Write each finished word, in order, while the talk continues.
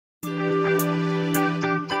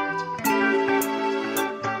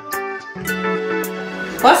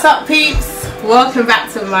What's up, peeps? Welcome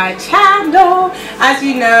back to my channel. As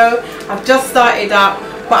you know, I've just started up,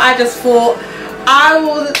 but I just thought I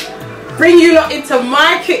will bring you lot into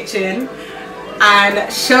my kitchen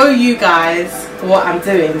and show you guys what I'm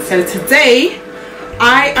doing. So today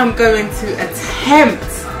I am going to attempt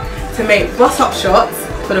to make bus-up shots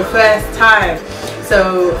for the first time.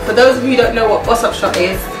 So for those of you who don't know what bus-up shot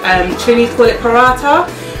is, Trini call it paratha.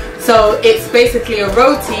 So it's basically a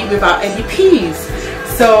roti without any peas.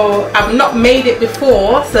 So I've not made it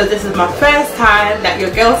before, so this is my first time that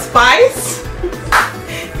your girl Spice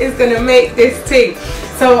is gonna make this thing.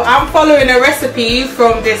 So I'm following a recipe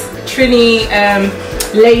from this Trini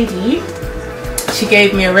lady. She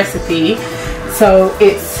gave me a recipe. So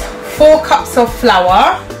it's 4 cups of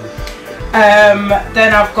flour.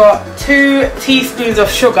 Then I've got 2 teaspoons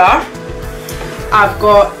of sugar. I've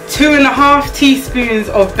got 2.5 teaspoons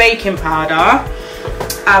of baking powder.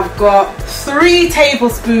 I've got 3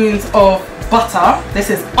 tablespoons of butter.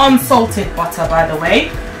 This is unsalted butter, by the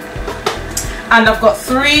way. And I've got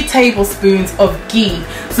 3 tablespoons of ghee.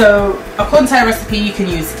 So according to our recipe, you can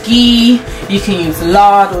use ghee, you can use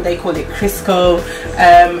lard, or they call it crisco.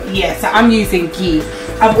 Yeah, so I'm using ghee.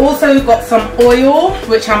 I've also got some oil,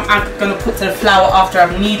 which I'm going to put to the flour after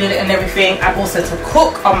I've kneaded it and everything. And also to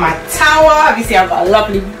cook on my tower. You see, I've got a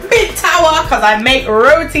lovely big tower because I make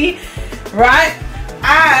roti, right?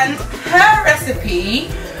 And her recipe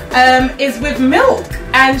is with milk,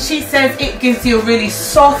 and she says it gives you a really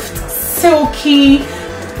soft, silky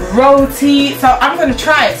roti. So I'm going to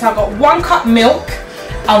try it. So I've got 1 cup milk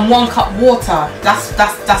and 1 cup water.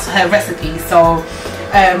 That's her recipe. So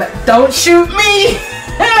don't shoot me.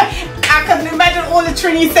 I can imagine all the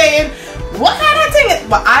Trini saying, what kind of thing?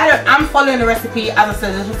 But I'm following the recipe. As I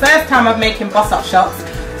said, it's the first time I'm making bus-up shots,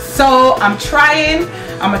 so I'm trying.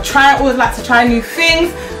 I'm gonna try. I always like to try new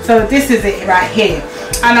things. So this is it right here.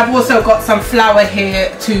 And I've also got some flour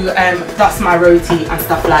here to dust my roti and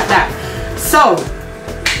stuff like that. So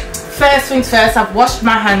first things first, I've washed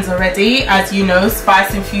my hands already. As you know,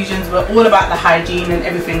 Spice Infusions were all about the hygiene and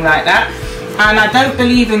everything like that. And I don't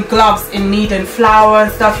believe in gloves in kneading flour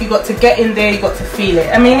and stuff. You got to get in there, you got to feel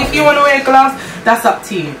it. I mean, if you want to wear gloves, that's up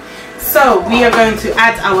to you. So we are going to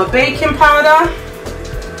add our baking powder.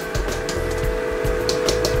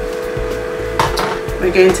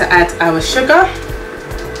 We're going to add our sugar.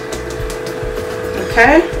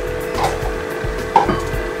 Okay.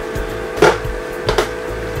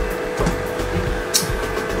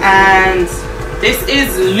 And this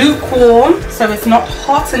is lukewarm, so it's not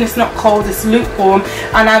hot and it's not cold, it's lukewarm.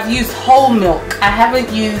 And I've used whole milk. I haven't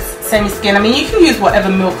used semi-skim. I mean, you can use whatever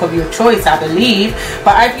milk of your choice, I believe,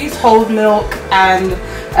 but I've used whole milk. And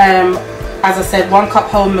as I said, 1 cup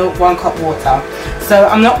whole milk, 1 cup water. So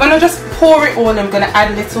I'm not going to just pour it all, I'm going to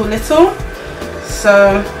add little.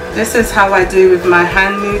 So this is how I do with my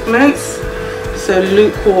hand movements. So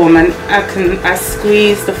lukewarm, and I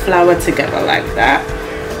squeeze the flour together like that.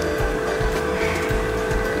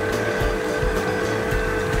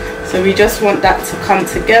 So we just want that to come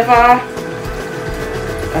together.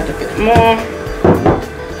 Add a bit more.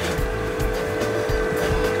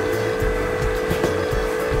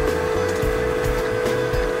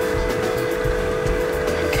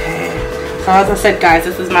 Okay. So as I said, guys,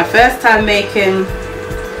 this is my first time making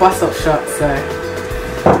bus-up shots, so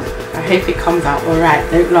I hope it comes out alright.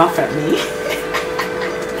 Don't laugh at me.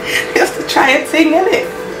 You have to try a thing, innit?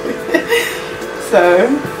 So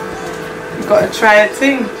you got to try a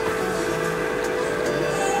thing.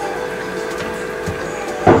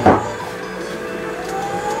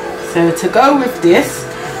 So to go with this,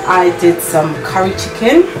 I did some curry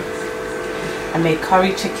chicken. I made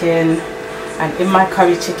curry chicken, and in my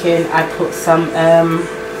curry chicken I put some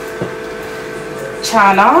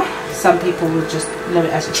chana. Some people would just know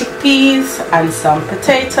it as chickpeas, and some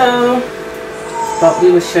potato, but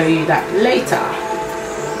we will show you that later.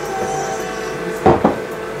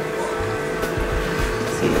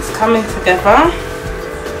 See, it's coming together.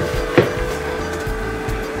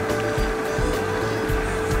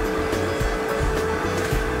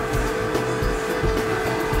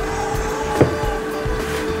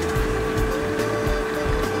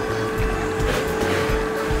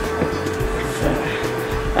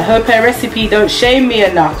 I hope her recipe don't shame me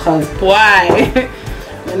enough, cause boy,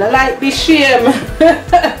 I like be shame.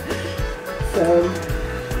 So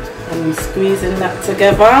I'm squeezing that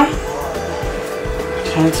together,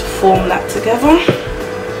 trying to form that together,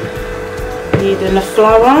 kneading the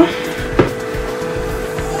flour.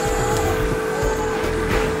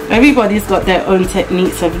 Everybody's got their own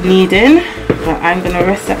techniques of kneading, but I'm gonna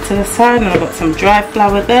rest that to the side, and I've got some dry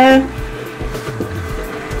flour there.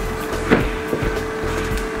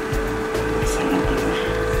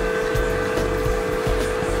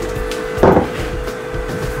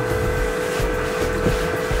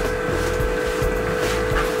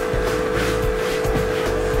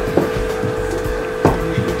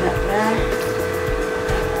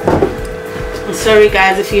 Sorry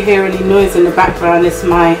guys if you hear any noise in the background, it's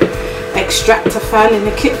my extractor fan in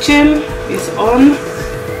the kitchen. It's on.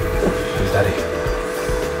 Who's daddy?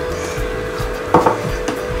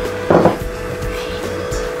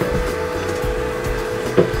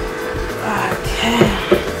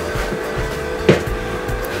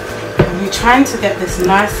 Trying to get this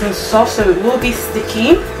nice and soft, so it will be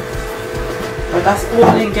sticky, but that's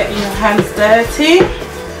all in getting your hands dirty,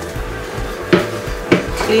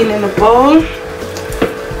 cleaning the bowl.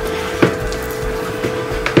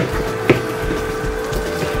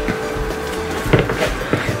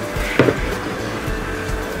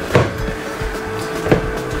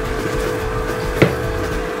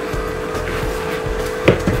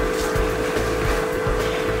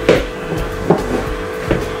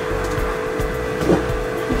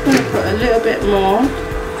 More.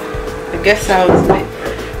 I guess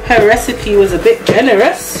her recipe was a bit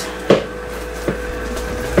generous,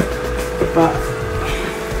 but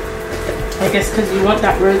I guess because you want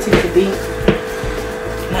that roti to be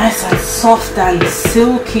nice and soft and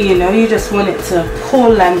silky, you know, you just want it to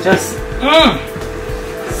pull and just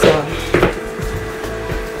so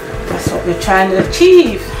that's what we're trying to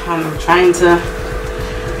achieve. I'm trying to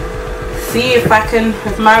see if I can,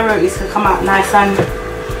 if my rotis can come out nice and,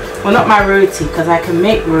 well, not my roti, because I can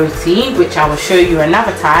make roti, which I will show you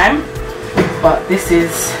another time, but this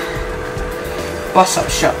is bust up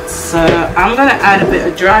shots. So I'm going to add a bit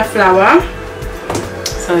of dry flour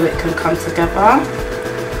so it can come together.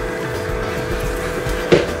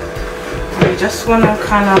 And you just want to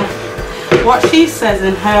kind of, what she says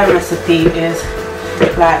in her recipe is,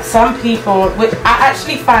 like, some people, which I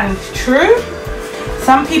actually find true,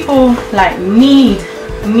 some people like knead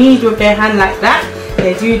with their hand like that.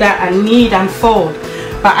 They do that and knead and fold,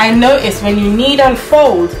 but I notice when you knead and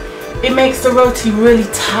fold, it makes the roti really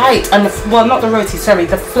tight, and well, not the roti, sorry,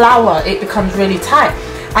 the flour, it becomes really tight.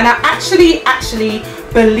 And I actually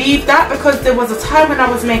believe that, because there was a time when I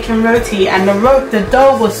was making roti and the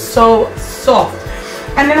dough was so soft,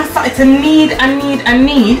 and then I started to knead and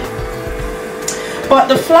knead, but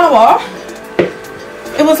the flour,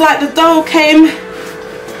 it was like the dough came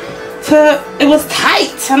to, it was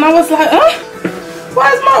tight, and I was like, why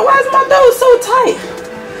is my dough so tight?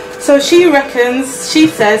 So she reckons, she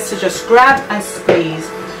says to just grab and squeeze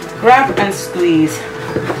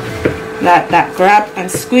like that, grab and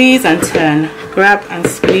squeeze and turn, grab and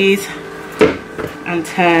squeeze and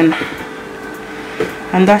turn,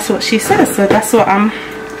 and that's what she says. So that's what I'm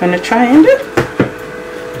gonna try and do.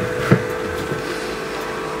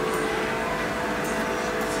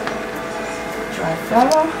 Dry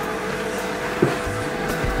flour.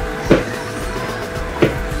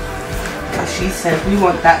 She said we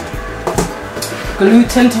want that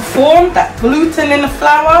gluten to form, that gluten in the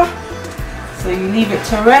flour, so you leave it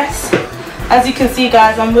to rest. As you can see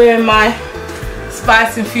guys, I'm wearing my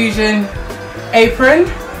spice infusion apron,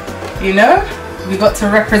 you know, we got to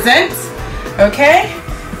represent. Okay,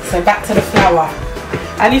 so back to the flour,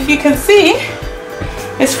 and if you can see,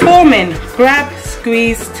 it's forming. Grab,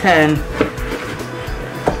 squeeze, turn.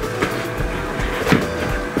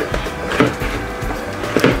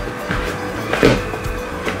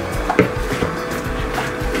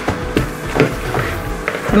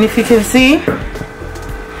 And if you can see,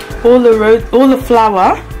 all the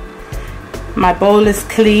flour, my bowl is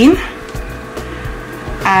clean,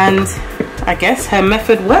 and I guess her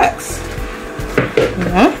method works. You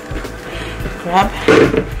know, grab.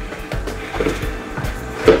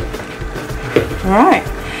 Right.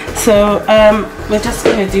 So we're just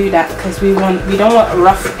gonna do that because we don't want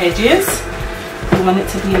rough edges. We want it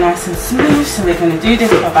to be nice and smooth. So we're gonna do this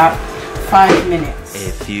for about 5 minutes.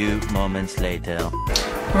 A few moments later.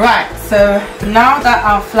 Right, so now that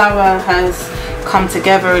our flour has come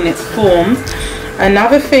together in its form,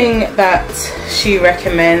 another thing that she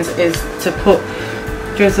recommends is to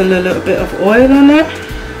drizzle a little bit of oil on it.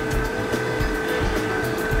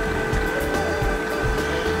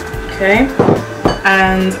 Okay,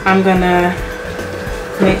 and I'm gonna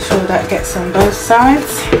make sure that gets on both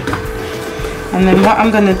sides, and then what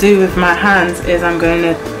I'm gonna do with my hands is I'm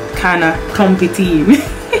gonna kind of compete.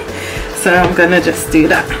 So I'm gonna just do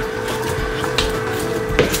that,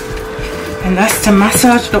 and that's to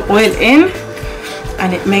massage the oil in,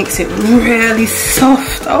 and it makes it really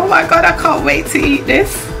soft. Oh my god, I can't wait to eat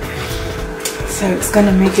this. So it's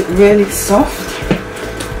gonna make it really soft.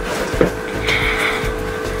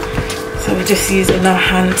 So we're just using our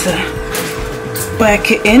hand to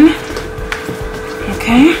work it in.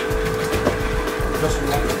 Okay.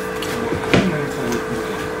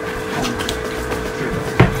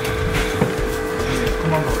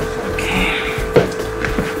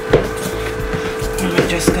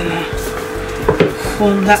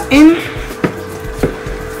 form that in.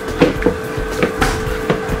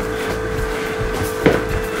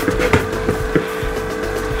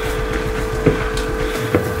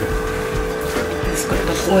 It's got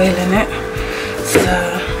the oil in it, so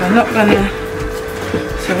we're not gonna,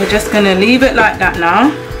 so we're just gonna leave it like that now,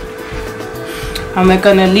 and we're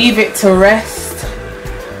gonna leave it to rest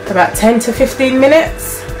about 10 to 15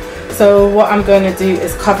 minutes. So what I'm going to do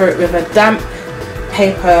is cover it with a damp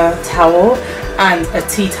paper towel and a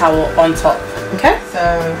tea towel on top. Okay, so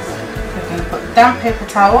we're going to put a damp paper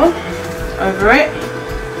towel over it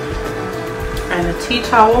and a tea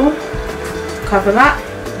towel, cover that,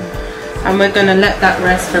 and we're going to let that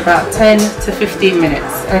rest for about 10 to 15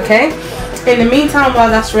 minutes. Okay, in the meantime, while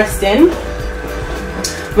that's resting,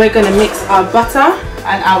 we're going to mix our butter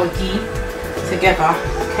and our ghee together.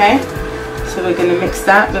 Okay, so we're going to mix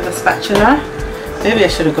that with a spatula. Maybe I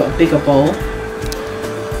should have got a bigger bowl,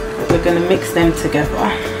 but we're going to mix them together.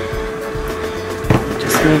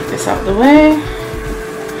 Just move this out the way.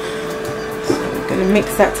 So we're going to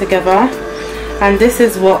mix that together, and this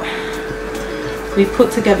is what we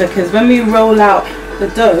put together, because when we roll out the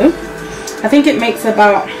dough, I think it makes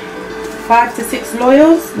about 5 to 6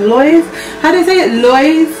 loaves. How do you say it?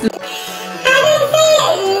 Loaves?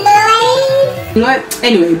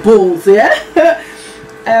 Anyway, balls, yeah.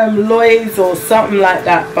 Loaves or something like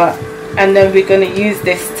that. But and then we're going to use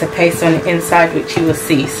this to paste on the inside, which you will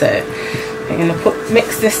see. So we're going to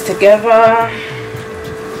mix this together.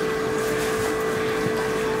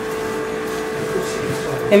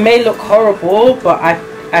 It may look horrible, but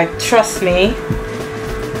I trust me,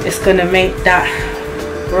 it's going to make that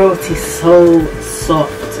roti so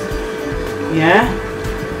soft. Yeah,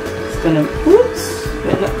 it's going to, oops,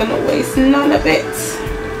 we're not going to waste none of it.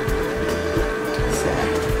 So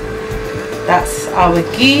that's our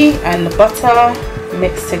ghee and the butter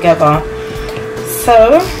mixed together.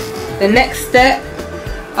 So the next step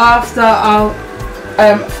after our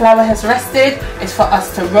flour has rested is for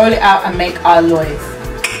us to roll it out and make our loaves.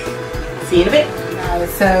 See you in a bit.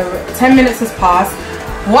 So 10 minutes has passed.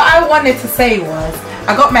 What I wanted to say was,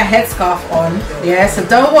 I got my headscarf on, yeah, so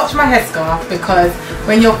don't watch my headscarf, because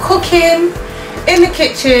when you're cooking in the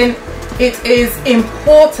kitchen, it is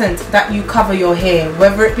important that you cover your hair,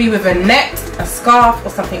 whether it be with a net, a scarf or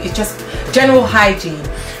something. It's just general hygiene.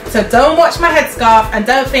 So don't watch my headscarf and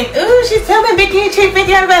don't think, oh, she's filming a big YouTube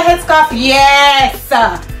video with a headscarf. Yes!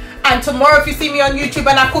 And tomorrow if you see me on YouTube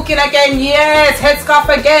and I'm cooking again, yes, headscarf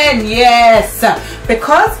again, yes,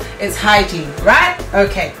 because it's hygiene, right?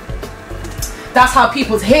 Okay, that's how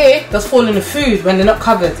people's hair does fall in the food when they're not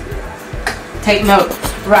covered. Take note.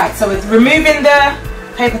 Right, so it's removing the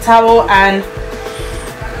paper towel and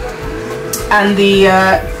the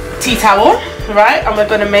tea towel, right? And we're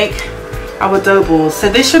going to make our dough balls. So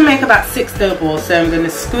this should make about 6 dough balls. So I'm going to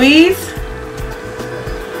squeeze,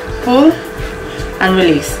 pull and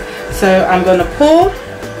release. So I'm going to pull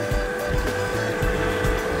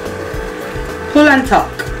and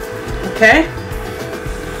tuck. Okay,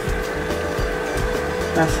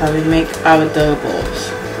 that's how we make our dough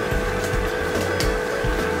balls.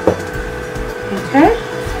 Okay,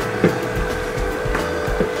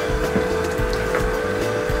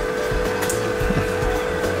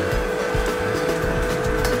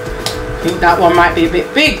 I think that one might be a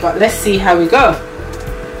bit big, but let's see how we go.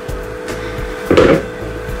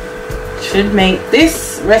 Should make,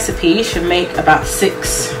 this recipe should make about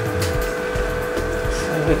 6. So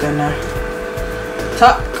we're gonna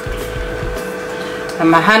tuck, and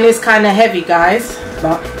my hand is kind of heavy, guys,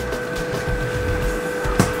 but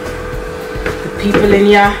the people in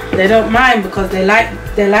here, they don't mind, because they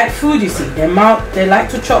like food, you see. They like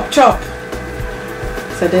to chop,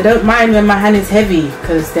 so they don't mind when my hand is heavy,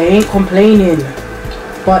 because they ain't complaining.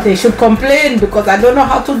 But they should complain, because I don't know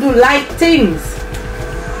how to do light things.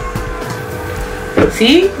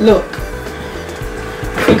 See, look,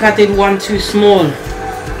 I think I did one too small.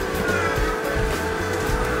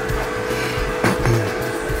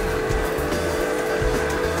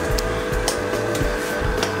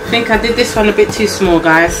 I think I did this one a bit too small,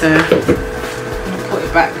 guys, so I'm gonna put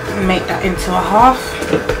it back and make that into a half.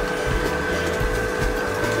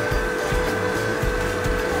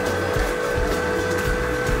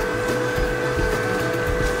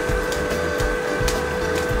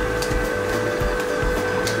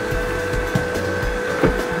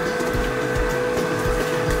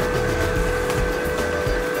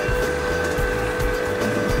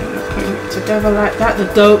 Together like that. The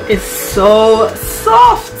dough is so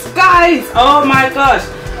soft, guys, oh my gosh.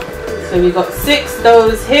 So we got 6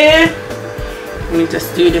 doughs here. Let me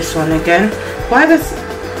just do this one again. Why does,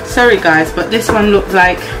 sorry guys, but this one looked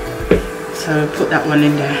like So put that one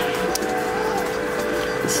in there.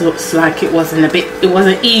 This looks like it wasn't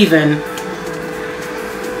even.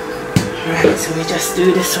 Right, so we just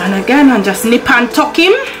do this one again and just nip and tuck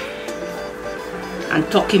him. And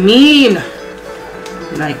tuck him in.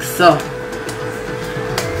 Like so.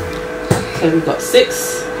 So we've got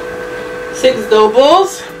six dough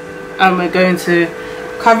balls. And we're going to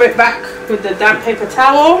cover it back with the damp paper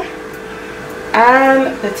towel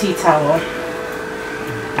and the tea towel.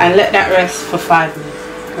 And let that rest for 5 minutes.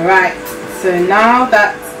 Alright, so now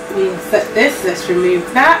that we set this, let's remove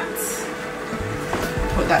that.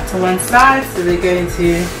 Put that to one side. So we're going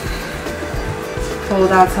to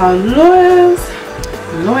fold out our loaves,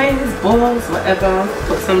 balls, whatever.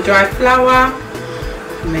 Put some dry flour.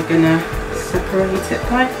 And we're gonna separate it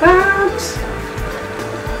like that.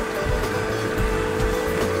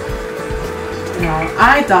 Now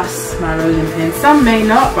I dust my rolling pin. Some may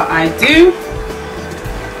not, but I do.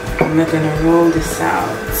 And we're gonna roll this out.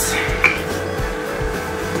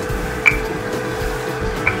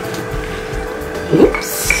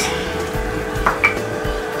 Oops.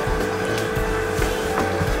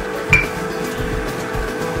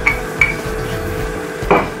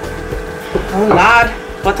 Oh Lord,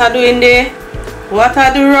 what I do in there? What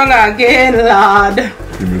I do wrong again, Lord?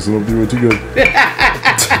 You messing up the what you got?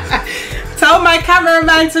 Tell my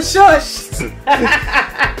cameraman to shush.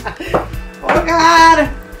 Oh God.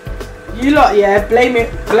 You lot, yeah, blame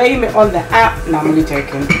it on the app. No, I'm only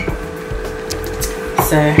joking.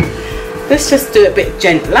 So let's just do it a bit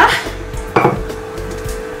gentler. A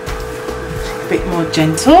bit more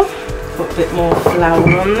gentle. Put a bit more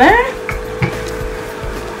flour on there.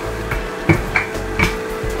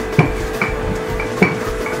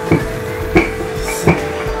 So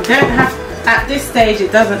you don't have, at this stage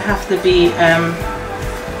it doesn't have to be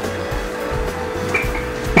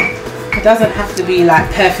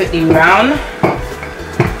like perfectly round,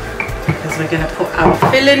 because we're going to put our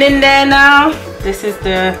filling in there now. This is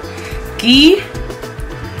the ghee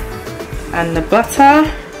and the butter,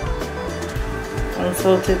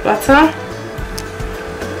 unsalted butter.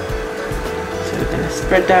 So we're going to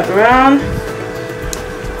spread that around.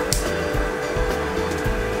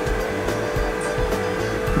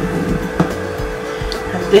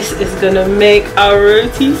 And this is going to make our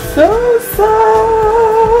roti so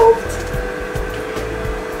soft.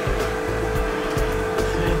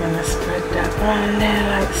 Around there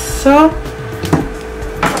like so.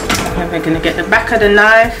 And we're going to get the back of the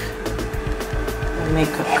knife and make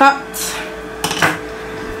a cut,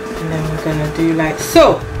 and then we're going to do like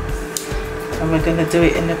so, and we're going to do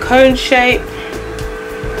it in the cone shape.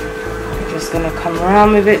 We're just going to come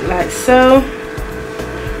around with it like so.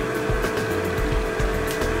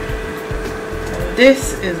 And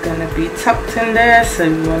this is going to be tucked in there, so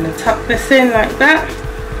we want to tuck this in like that.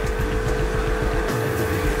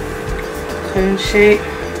 Cone shape,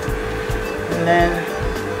 and then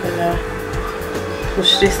I'm gonna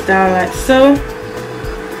push this down like so,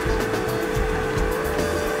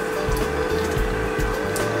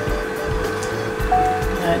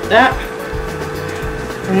 like that,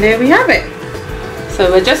 and there we have it.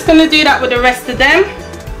 So we're just gonna do that with the rest of them.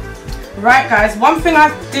 Right guys, one thing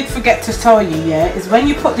I did forget to tell you, yeah, is when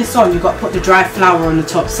you put this on, you got to put the dry flour on the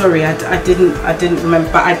top. Sorry, I didn't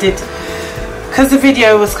remember, but I did, because the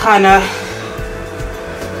video was kind of,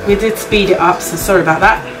 we did speed it up, so sorry about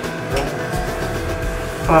that.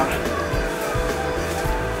 But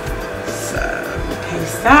so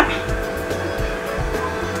paste that.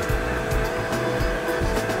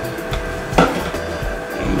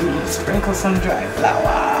 And sprinkle some dry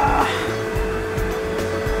flour.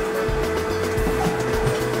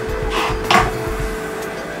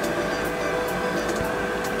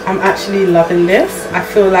 I'm actually loving this. I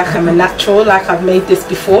feel like I'm a natural, like I've made this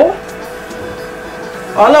before.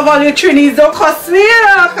 All of all your Trinis don't cost me,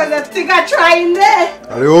 because I think I try in there.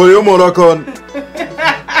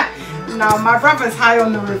 Now my brother's high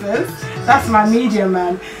on the rivers. That's my medium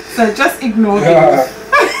man. So just ignore him.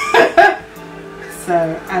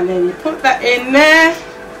 So, and then you put that in there.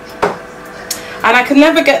 And I can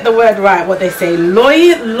never get the word right, what they say.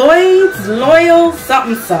 Loyal,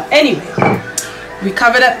 something. Anyway, we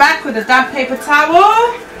cover that back with a damp paper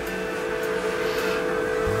towel.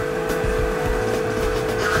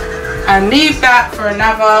 And leave that for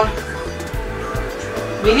another,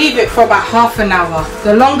 we leave it for about half an hour.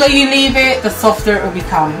 The longer you leave it, the softer it will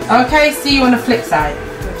become. Okay, see you on the flip side.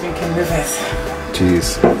 We're drinking rivers.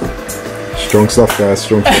 Jeez. Strong stuff guys,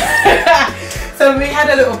 strong stuff. So we had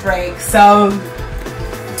a little break. So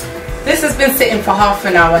this has been sitting for half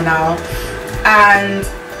an hour now. And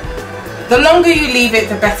The longer you leave it,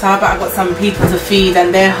 the better. But I've got some people to feed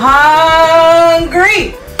and they're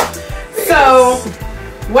hungry. So,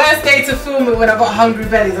 worst day to film it when I've got hungry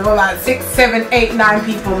bellies. I've got like 6, 7, 8, 9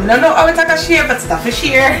 people. No, I would take a share, but stuff is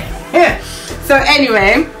share. So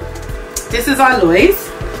anyway, this is our Lois,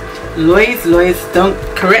 don't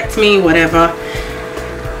correct me, whatever.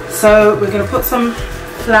 So we're gonna put some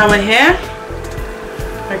flour here.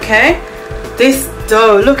 Okay, this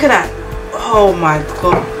dough, look at that. Oh my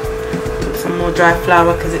god. Put some more dry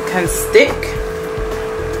flour because it can stick.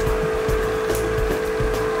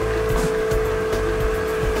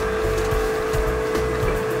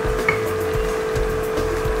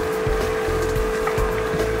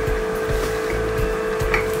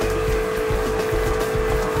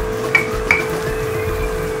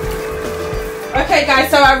 Okay guys,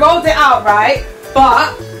 so I rolled it out, right?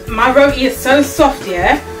 But my roti is so soft,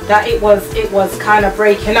 yeah, that it was kind of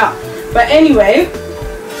breaking up. But anyway,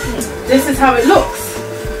 this is how it looks.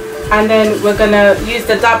 And then we're gonna use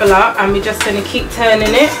the doubler and we're just gonna keep turning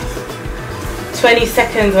it 20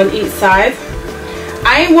 seconds on each side.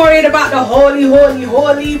 I ain't worried about the holy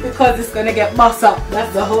because it's gonna get bust up.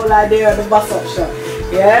 That's the whole idea of the bust up shot.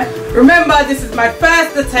 Yeah, remember this is my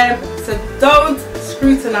first attempt, so don't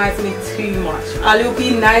scrutinize me too much. You'll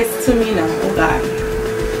be nice to me now, okay?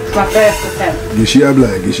 It's my first attempt.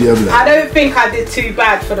 I don't think I did too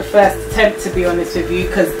bad for the first attempt, to be honest with you,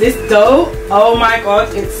 because this dough, oh my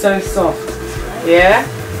god, it's so soft. Yeah,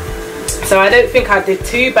 so I don't think I did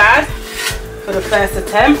too bad for the first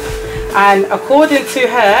attempt. And according to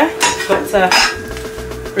her, got to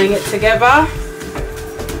bring it together,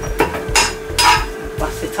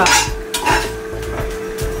 bust it up.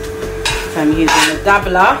 So I'm using the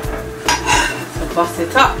doubler to bust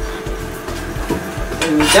it up.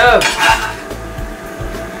 There we go.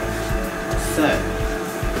 So,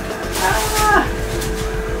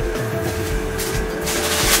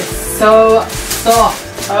 it's so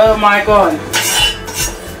soft. Oh my god.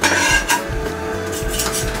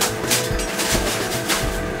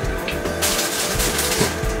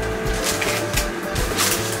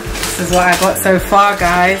 This is what I got so far,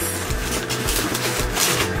 guys.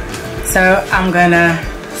 So I'm gonna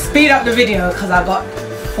speed up the video because I've got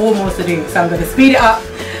 4 more to do. So I'm gonna speed it up.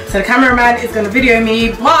 So the cameraman is gonna video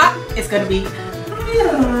me, but it's gonna be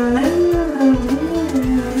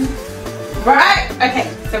right. Okay,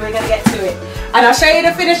 so we're gonna get to it, and I'll show you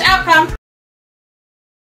the finished outcome.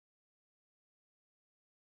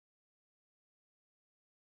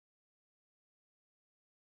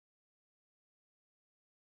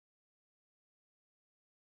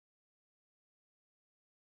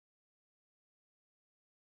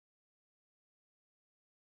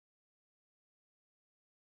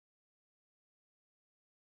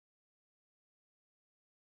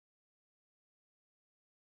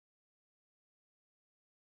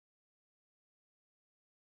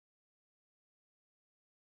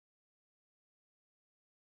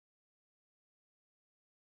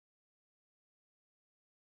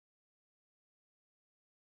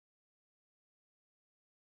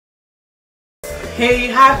 Here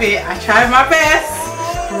you have it. I tried my best,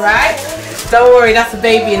 right? Don't worry, that's a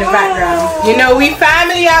baby in the background. You know, we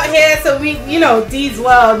family out here, so we, you know, Dee's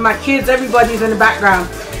world, my kids, everybody's in the background.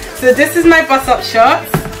 So this is my bus up shot.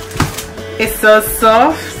 It's so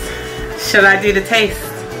soft. Shall I do the taste?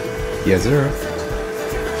 Yes, sir.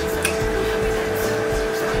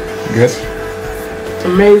 Good.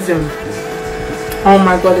 Amazing. Oh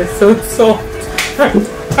my god, it's so soft.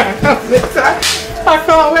 I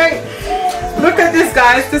can't wait. Look at this,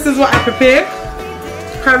 guys. This is what I prepared.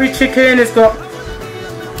 Curry chicken. It's got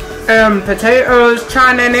potatoes,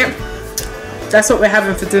 chana in it. That's what we're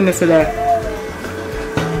having for dinner today,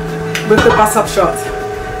 with the bus up shot.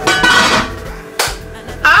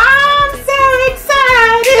 I'm so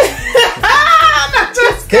excited. I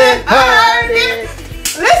just can't hide it.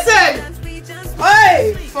 Listen,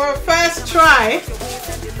 hey, for a first try,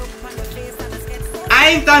 I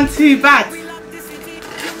ain't done too bad.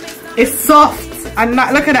 It's soft and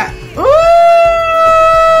not, look at that. Ooh.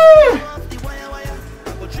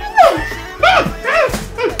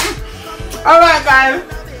 Alright guys,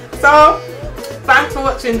 so thanks for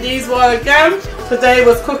watching Dee's World again. Today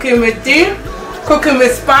was cooking with Dee, cooking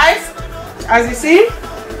with spice, as you see,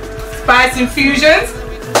 spice infusions.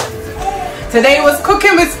 Today was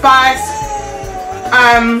cooking with spice.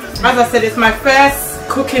 As I said, it's my first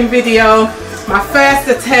cooking video. My first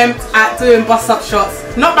attempt at doing bus up shots.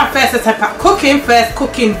 Not my first attempt at cooking, first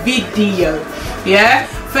cooking video. Yeah,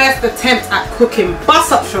 first attempt at cooking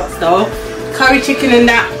bus up shots though. Curry chicken and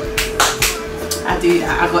that, I do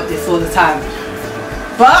that, I got this all the time.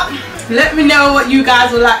 But Let me know what you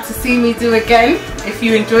guys would like to see me do again. If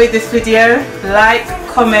you enjoyed this video, like,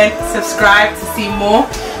 comment, subscribe to see more.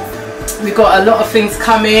 We got a lot of things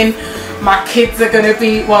coming. My kids are gonna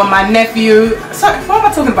be, well, my nephew, sorry, what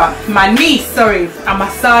am I talking about? My niece, sorry, and my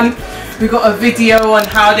son. We got a video on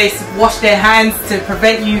how they wash their hands to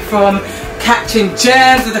prevent you from catching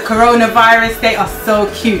germs of the coronavirus. They are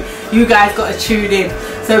so cute. You guys got to tune in.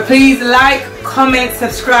 So please like, comment,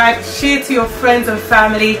 subscribe, share to your friends and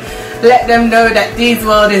family. Let them know that this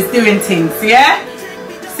world is doing things, yeah?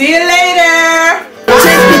 See you later!